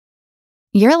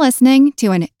You're listening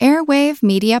to an Airwave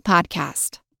Media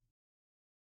Podcast.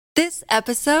 This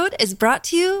episode is brought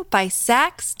to you by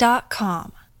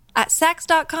Sax.com. At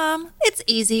Sax.com, it's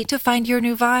easy to find your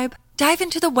new vibe. Dive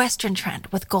into the Western trend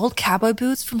with gold cowboy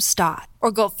boots from Stott,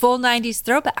 or go full 90s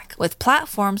throwback with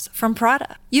platforms from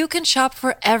Prada. You can shop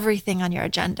for everything on your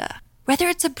agenda, whether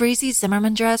it's a breezy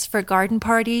Zimmermann dress for a garden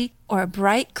party or a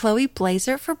bright Chloe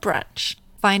blazer for brunch.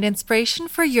 Find inspiration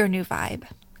for your new vibe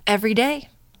every day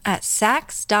at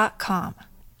Sax.com.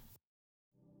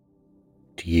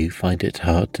 Do you find it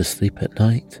hard to sleep at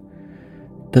night?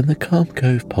 Then the Calm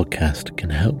Cove podcast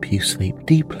can help you sleep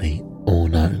deeply all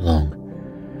night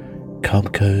long. Calm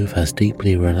Cove has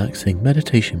deeply relaxing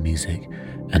meditation music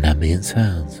and ambient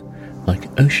sounds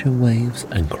like ocean waves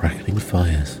and crackling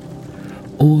fires.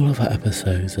 All of our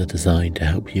episodes are designed to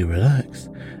help you relax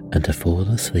and to fall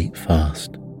asleep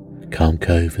fast. Calm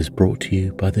Cove is brought to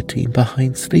you by the team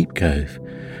behind Sleep Cove,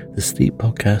 the sleep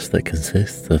podcast that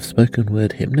consists of spoken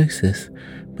word hypnosis,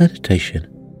 meditation,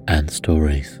 and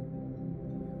stories.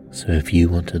 So if you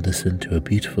want to listen to a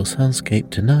beautiful soundscape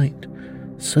tonight,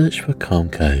 search for Calm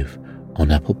Cove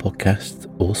on Apple Podcasts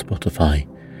or Spotify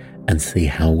and see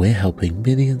how we're helping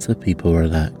millions of people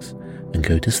relax and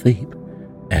go to sleep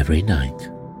every night.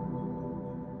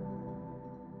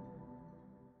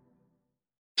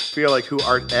 Feel like who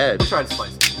art Ed? Try to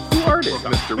slice it. Who art it?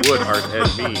 Mr. Wood art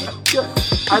Ed me. Good.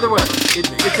 Either way,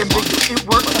 it's ambiguous. It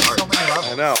works on so many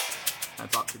levels. I know.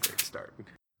 That's off to a great start.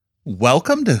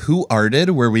 Welcome to Who Arted,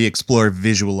 where we explore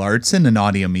visual arts in an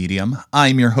audio medium.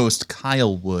 I'm your host,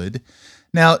 Kyle Wood.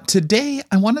 Now, today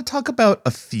I want to talk about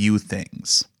a few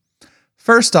things.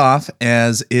 First off,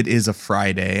 as it is a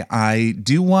Friday, I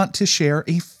do want to share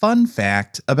a fun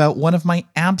fact about one of my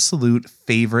absolute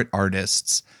favorite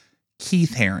artists,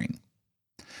 Keith Haring.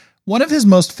 One of his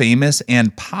most famous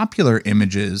and popular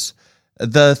images,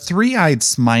 the three-eyed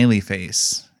smiley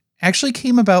face, actually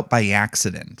came about by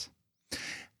accident.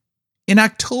 In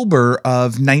October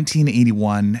of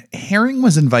 1981, Haring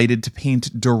was invited to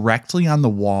paint directly on the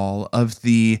wall of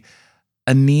the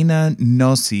Annina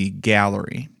Nossi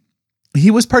Gallery. He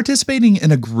was participating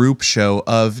in a group show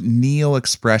of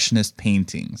neo-expressionist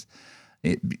paintings.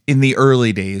 In the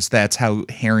early days, that's how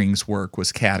Haring's work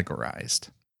was categorized.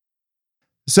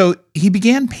 So he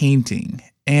began painting,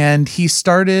 and he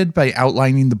started by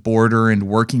outlining the border and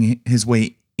working his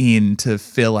way in to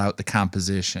fill out the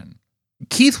composition.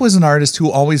 Keith was an artist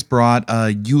who always brought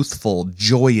a youthful,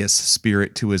 joyous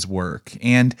spirit to his work,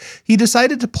 and he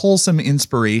decided to pull some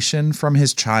inspiration from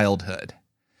his childhood.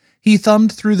 He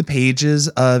thumbed through the pages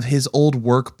of his old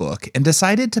workbook and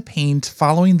decided to paint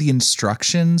following the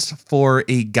instructions for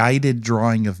a guided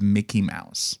drawing of Mickey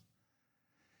Mouse.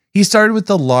 He started with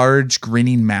the large,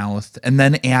 grinning mouth and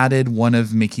then added one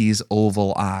of Mickey's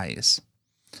oval eyes.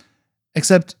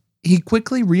 Except he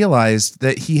quickly realized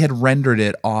that he had rendered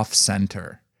it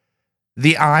off-center.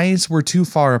 The eyes were too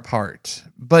far apart,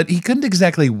 but he couldn't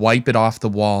exactly wipe it off the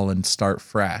wall and start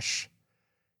fresh.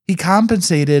 He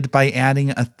compensated by adding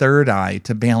a third eye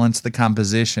to balance the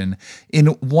composition in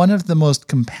one of the most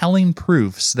compelling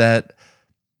proofs that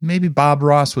maybe Bob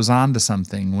Ross was onto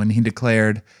something when he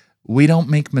declared, "We don't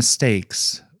make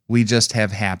mistakes, we just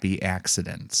have happy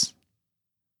accidents."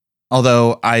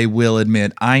 Although I will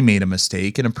admit I made a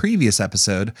mistake in a previous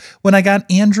episode when I got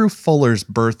Andrew Fuller's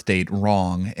birth date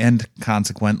wrong and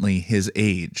consequently his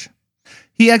age.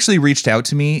 He actually reached out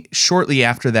to me shortly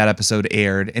after that episode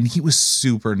aired, and he was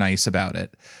super nice about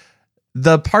it.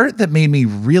 The part that made me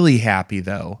really happy,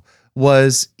 though,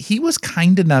 was he was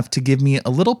kind enough to give me a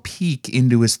little peek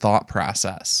into his thought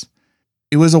process.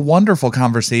 It was a wonderful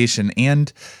conversation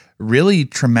and really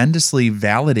tremendously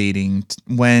validating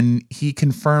when he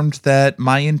confirmed that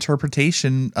my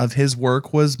interpretation of his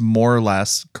work was more or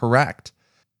less correct.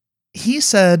 He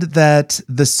said that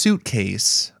the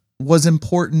suitcase was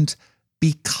important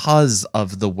because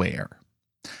of the wear.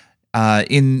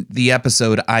 In the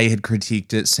episode, I had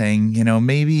critiqued it saying,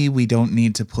 maybe we don't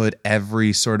need to put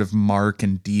every sort of mark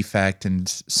and defect and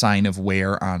sign of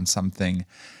wear on something.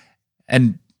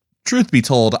 And truth be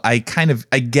told, I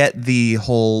get the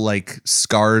whole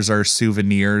scars are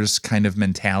souvenirs kind of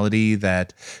mentality,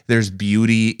 that there's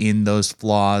beauty in those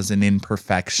flaws and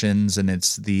imperfections, and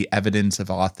it's the evidence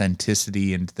of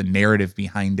authenticity and the narrative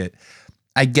behind it.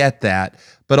 I get that,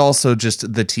 but also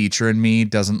just the teacher in me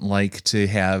doesn't like to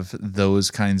have those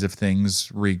kinds of things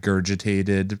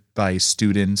regurgitated by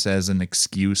students as an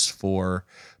excuse for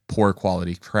poor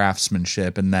quality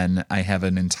craftsmanship, and then I have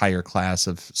an entire class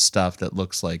of stuff that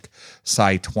looks like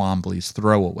Cy Twombly's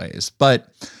throwaways.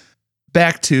 But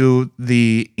back to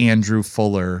the Andrew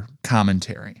Fuller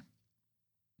commentary.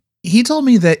 He told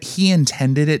me that he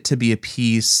intended it to be a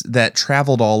piece that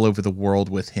traveled all over the world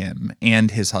with him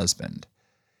and his husband.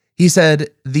 He said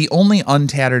the only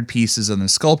untattered pieces on the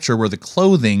sculpture were the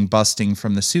clothing busting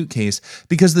from the suitcase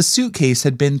because the suitcase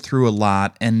had been through a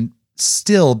lot, and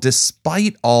still,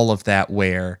 despite all of that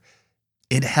wear,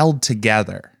 it held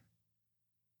together.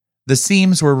 The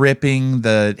seams were ripping,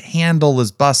 the handle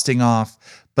is busting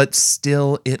off, but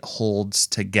still it holds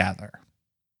together.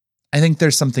 I think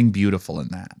there's something beautiful in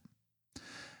that.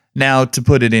 Now, to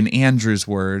put it in Andrew's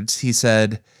words, he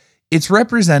said, "It's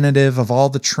representative of all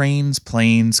the trains,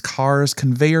 planes, cars,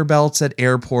 conveyor belts at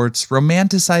airports,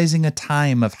 romanticizing a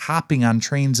time of hopping on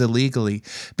trains illegally,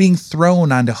 being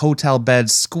thrown onto hotel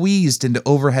beds, squeezed into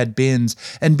overhead bins,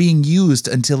 and being used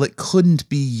until it couldn't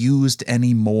be used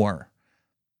anymore.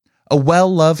 A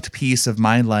well-loved piece of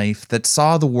my life that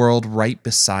saw the world right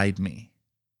beside me."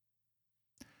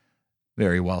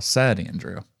 Very well said,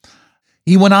 Andrew.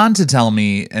 He went on to tell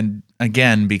me, and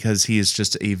again, because he is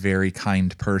just a very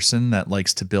kind person that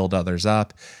likes to build others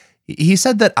up, he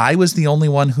said that I was the only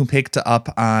one who picked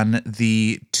up on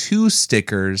the 2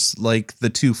 stickers, like the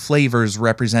 2 flavors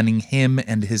representing him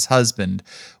and his husband,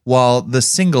 while the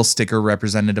single sticker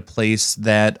represented a place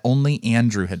that only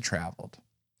Andrew had traveled.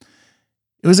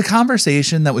 It was a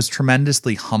conversation that was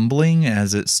tremendously humbling,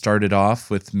 as it started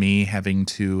off with me having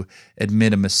to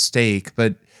admit a mistake,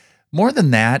 but more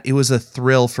than that, it was a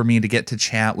thrill for me to get to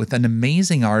chat with an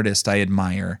amazing artist I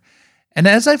admire. And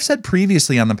as I've said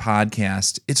previously on the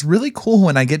podcast, it's really cool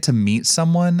when I get to meet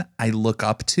someone I look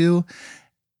up to,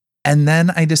 and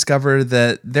then I discover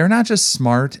that they're not just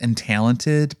smart and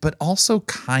talented, but also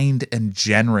kind and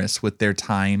generous with their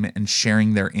time and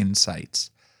sharing their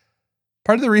insights.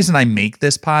 Part of the reason I make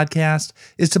this podcast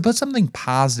is to put something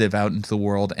positive out into the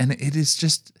world, and it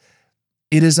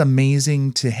is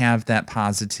amazing to have that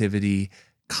positivity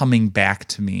coming back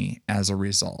to me as a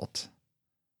result.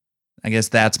 I guess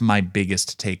that's my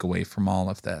biggest takeaway from all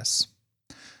of this.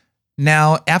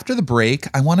 Now, after the break,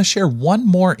 I want to share one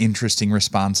more interesting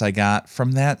response I got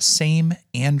from that same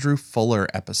Andrew Fuller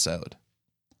episode.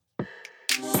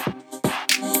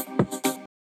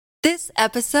 This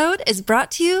episode is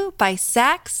brought to you by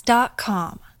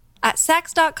Saks.com. At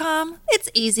Saks.com, it's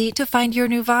easy to find your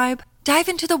new vibe. Dive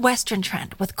into the Western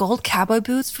trend with gold cowboy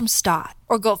boots from Stott,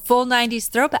 or go full 90s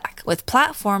throwback with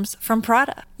platforms from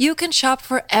Prada. You can shop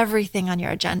for everything on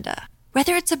your agenda,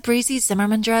 whether it's a breezy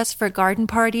Zimmermann dress for a garden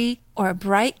party or a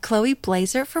bright Chloe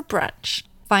blazer for brunch.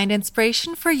 Find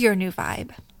inspiration for your new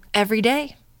vibe every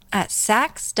day at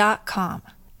Saks.com.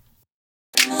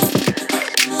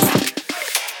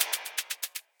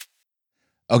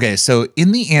 Okay, so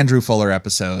in the Andrew Fuller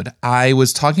episode, I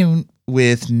was talking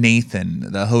with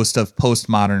Nathan, the host of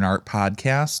Postmodern Art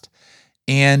Podcast.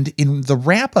 And in the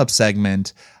wrap-up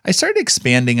segment, I started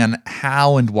expanding on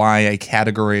how and why I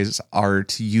categorize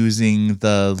art using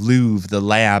the Louvre, the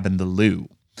lab, and the loo.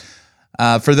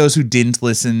 For those who didn't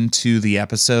listen to the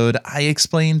episode, I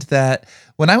explained that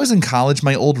when I was in college,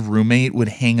 my old roommate would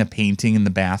hang a painting in the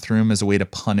bathroom as a way to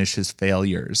punish his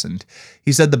failures. And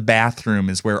he said the bathroom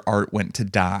is where art went to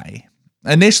die.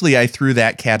 Initially, I threw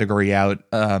that category out,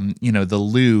 the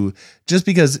loo, just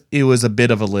because it was a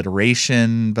bit of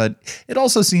alliteration, but it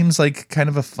also seems like kind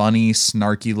of a funny,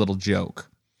 snarky little joke.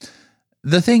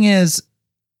 The thing is,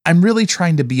 I'm really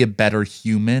trying to be a better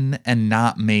human and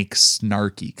not make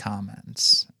snarky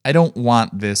comments. I don't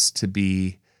want this to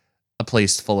be a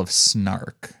place full of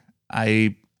snark.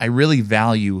 I really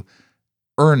value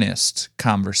earnest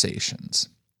conversations.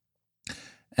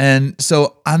 And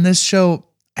so on this show,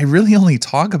 I really only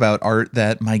talk about art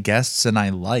that my guests and I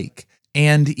like.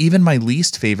 And even my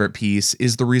least favorite piece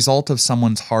is the result of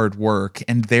someone's hard work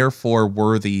and therefore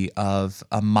worthy of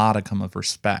a modicum of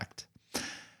respect.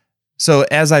 So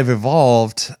as I've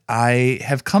evolved, I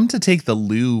have come to take the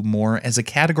loo more as a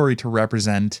category to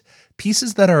represent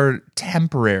pieces that are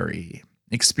temporary,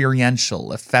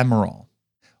 experiential, ephemeral.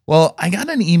 Well, I got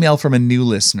an email from a new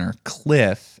listener,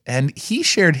 Cliff, and he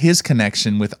shared his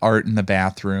connection with art in the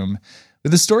bathroom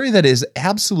with a story that is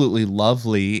absolutely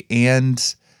lovely,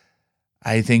 and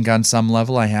I think on some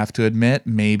level I have to admit,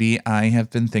 maybe I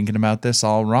have been thinking about this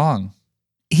all wrong.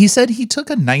 He said he took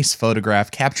a nice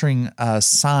photograph capturing a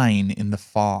sign in the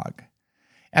fog.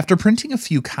 After printing a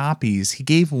few copies, he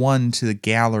gave one to the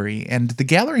gallery, and the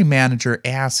gallery manager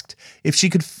asked if she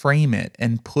could frame it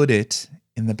and put it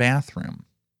in the bathroom.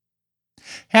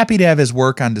 Happy to have his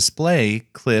work on display,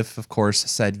 Cliff, of course,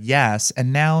 said yes,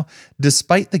 and now,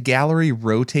 despite the gallery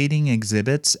rotating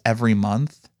exhibits every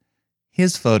month,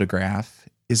 his photograph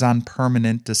is on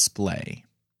permanent display,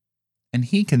 and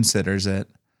he considers it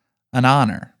an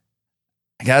honor.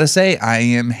 I gotta say, I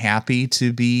am happy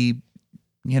to be,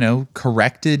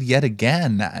 corrected yet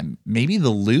again. Maybe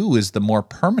the loo is the more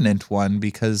permanent one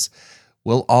because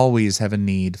we'll always have a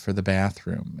need for the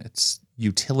bathroom. It's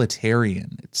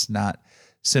utilitarian. It's not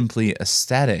simply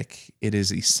aesthetic. It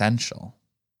is essential.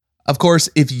 Of course,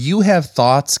 if you have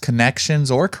thoughts,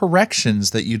 connections, or corrections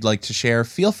that you'd like to share,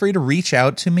 feel free to reach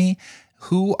out to me,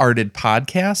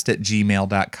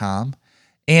 whoartedpodcast@gmail.com.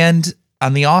 And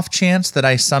on the off chance that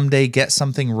I someday get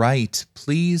something right,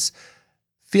 please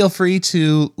feel free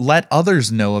to let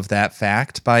others know of that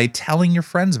fact by telling your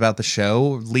friends about the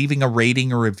show, leaving a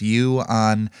rating or review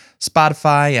on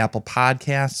Spotify, Apple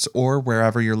Podcasts, or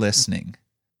wherever you're listening.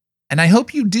 And I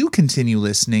hope you do continue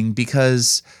listening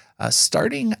because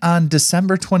starting on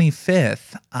December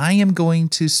 25th, I am going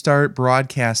to start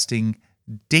broadcasting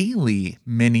daily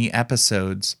mini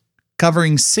episodes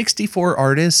covering 64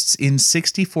 artists in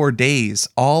 64 days,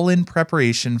 all in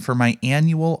preparation for my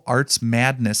annual Arts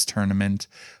Madness tournament,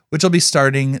 which will be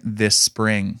starting this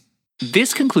spring.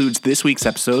 This concludes this week's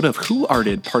episode of Who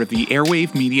Arted, part of the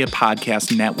Airwave Media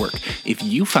Podcast Network. If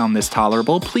you found this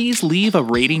tolerable, please leave a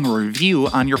rating or review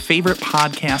on your favorite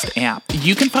podcast app.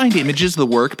 You can find images of the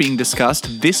work being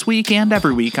discussed this week and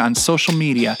every week on social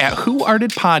media at Who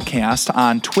Arted Podcast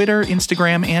on Twitter,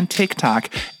 Instagram, and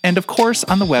TikTok, and of course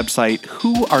on the website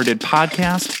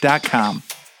whoartedpodcast.com.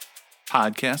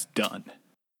 Podcast done.